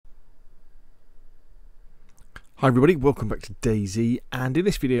Hi everybody, welcome back to DayZ, and in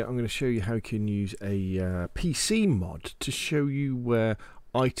this video I'm going to show you how you can use a PC mod to show you where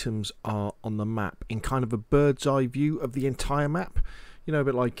items are on the map in kind of a bird's eye view of the entire map. You know, a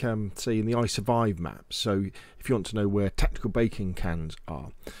bit like say in the I Survive map. So if you want to know where tactical bacon cans are.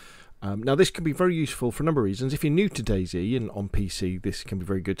 Now this can be very useful for a number of reasons. If you're new to DayZ and on PC, this can be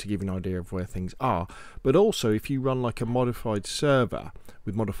very good to give you an idea of where things are. But also if you run like a modified server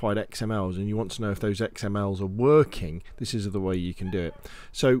with modified XMLs and you want to know if those XMLs are working, this is the way you can do it.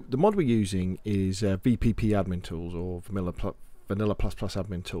 So the mod we're using is VPP admin tools or Vanilla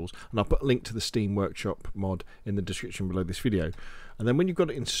admin tools, and I'll put a link to the Steam Workshop mod in the description below this video. And then when you've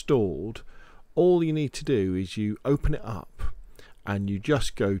got it installed, all you need to do is you open it up and you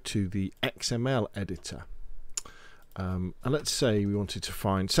just go to the XML Editor. And let's say we wanted to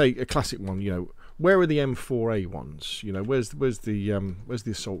find, say, a classic one. You know, where are the M4A1s? You know, where's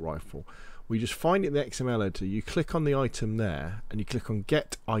the assault rifle? We just find it in the XML Editor. You click on the item there, and you click on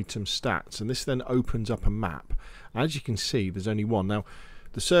Get Item Stats, and this then opens up a map. As you can see, there's only one. Now,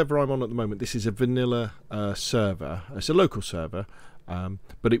 the server I'm on at the moment, this is a vanilla server. It's a local server.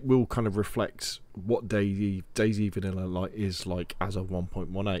 But it will kind of reflect what DayZ Vanilla is like as of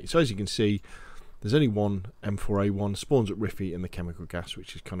 1.18. So as you can see, there's only one M4A1, spawns at Riffy in the chemical gas,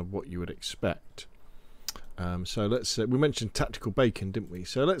 which is kind of what you would expect. So let's say, we mentioned tactical bacon, didn't we?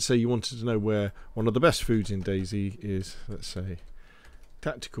 So let's say you wanted to know where one of the best foods in DayZ is. Let's say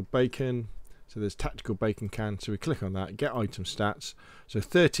tactical bacon. So there's tactical bacon can. So we click on that, get item stats. So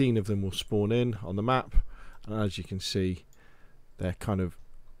 13 of them will spawn in on the map, and as you can see, they're kind of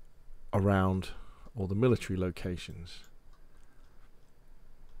around all the military locations.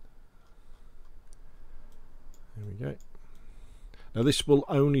 There we go. Now this will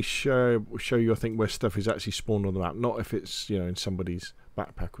only show you, I think, where stuff is actually spawned on the map, not if it's, you know, in somebody's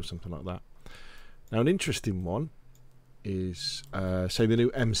backpack or something like that. Now an interesting one is say the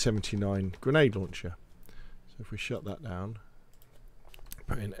new M79 grenade launcher. So if we shut that down,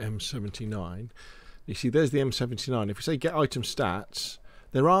 put in M79. You see, there's the M79. If we say get item stats,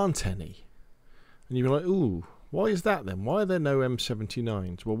 there aren't any. And you're like, ooh, why is that then? Why are there no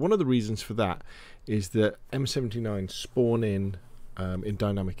M79s? Well, one of the reasons for that is that M79 spawn in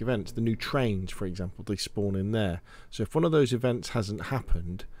dynamic events. The new trains, for example, they spawn in there. So if one of those events hasn't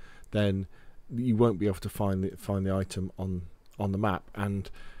happened, then you won't be able to find the item on the map. And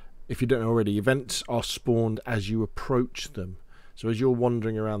if you don't know already, events are spawned as you approach them. So as you're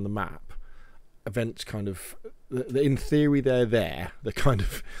wandering around the map, events kind of, in theory, they're there. They're kind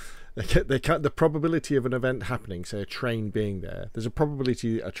of, the probability of an event happening, say a train being there, there's a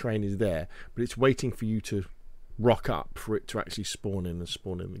probability a train is there, but it's waiting for you to rock up for it to actually spawn in and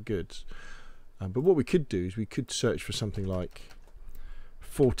spawn in the goods. But what we could do is we could search for something like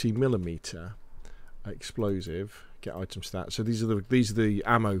 40mm explosive, get item stats. So these are the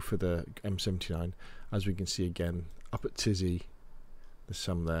ammo for the M79. As we can see again, up at Tizzy, there's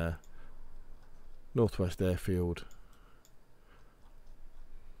some there. Northwest Airfield,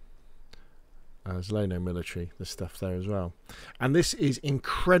 there's Leno Military, there's stuff there as well. And this is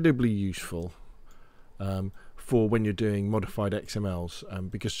incredibly useful for when you're doing modified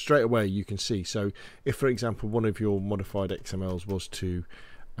XMLs, because straight away you can see. So if, for example, one of your modified XMLs was to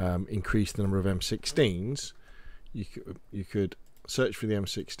increase the number of M16s, you could search for the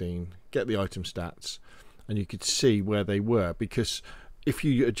M16, get the item stats, and you could see where they were. Because if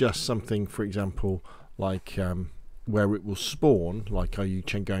you adjust something, for example, like where it will spawn, like are you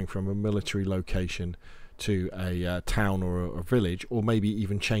going from a military location to a town or a village, or maybe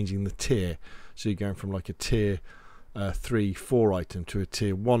even changing the tier, so you're going from like a tier 3-4 item to a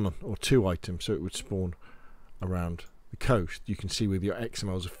tier 1 or 2 item, so it would spawn around the coast. You can see whether your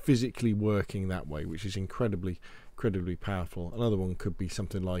XMLs are physically working that way, which is incredibly powerful. Another one could be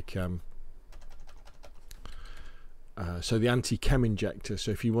something like so the anti-chem injector. So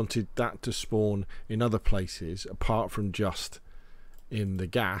if you wanted that to spawn in other places apart from just in the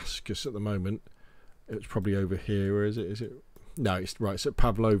gas, because at the moment it's probably over here, or is it? No, it's right. It's at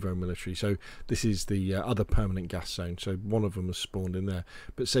Pavlovo Military. So this is the other permanent gas zone. So one of them has spawned in there.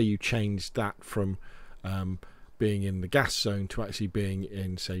 But say you changed that from being in the gas zone to actually being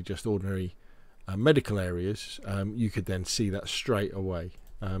in, say, just ordinary medical areas, you could then see that straight away.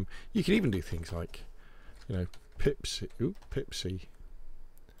 You could even do things like, you know, Pepsi.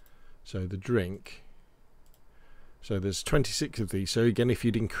 So the drink. So there's 26 of these. So again, if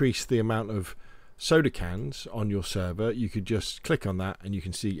you'd increase the amount of soda cans on your server, you could just click on that and you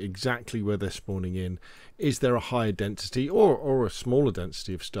can see exactly where they're spawning in. Is there a higher density or a smaller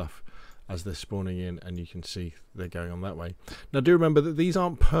density of stuff as they're spawning in, and you can see they're going on that way. Now do remember that these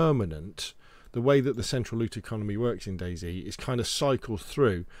aren't permanent. the way that the central loot economy works in DayZ is kind of cycles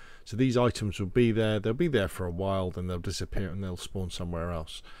through. So these items will be there, they'll be there for a while, then they'll disappear and they'll spawn somewhere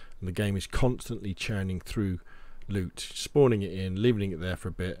else. And the game is constantly churning through loot, spawning it in, leaving it there for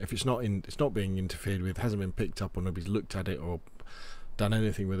a bit. If it's not being interfered with, hasn't been picked up, or nobody's looked at it or done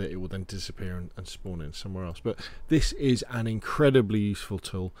anything with it, it will then disappear and spawn in somewhere else. But this is an incredibly useful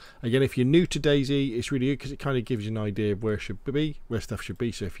tool. Again, if you're new to DayZ, it's really good because it kind of gives you an idea of where stuff should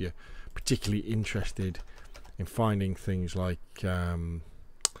be. So if you're particularly interested in finding things like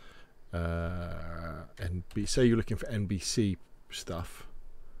say you're looking for NBC stuff,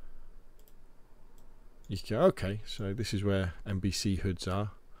 you go, okay, so this is where NBC hoods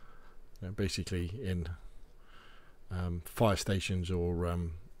are, basically in fire stations or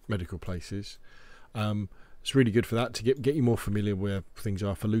medical places. It's really good for that, to get you more familiar where things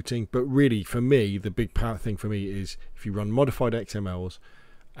are for looting. But really, for me, the big thing for me is if you run modified XMLs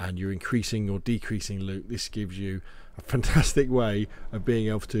and you're increasing or decreasing loot, this gives you a fantastic way of being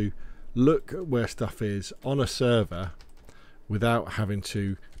able to look at where stuff is on a server without having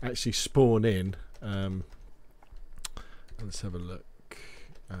to actually spawn in. Let's have a look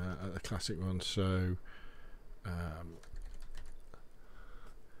at the classic one. So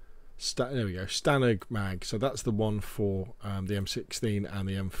there we go, Stanag Mag. So that's the one for the M16 and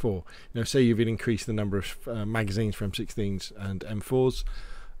the M4. Say you've increased the number of magazines for M16s and M4s,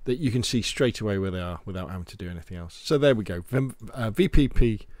 that you can see straight away where they are without having to do anything else. So there we go,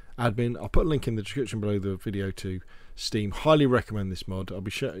 VPP admin. I'll put a link in the description below the video to Steam. Highly recommend this mod. I'll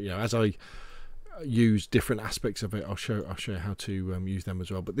be sure, as I use different aspects of it, I'll show you how to use them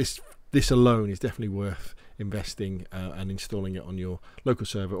as well. But this alone is definitely worth investing and installing it on your local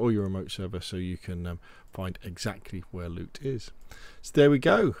server or your remote server, so you can find exactly where loot is. So there we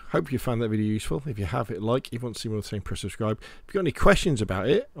go. Hope you found that video useful. If you have, hit like. If you want to see more of the same, press subscribe. If you've got any questions about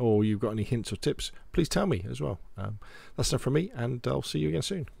it, or you've got any hints or tips, please tell me as well. That's enough from me, and I'll see you again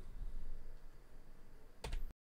soon.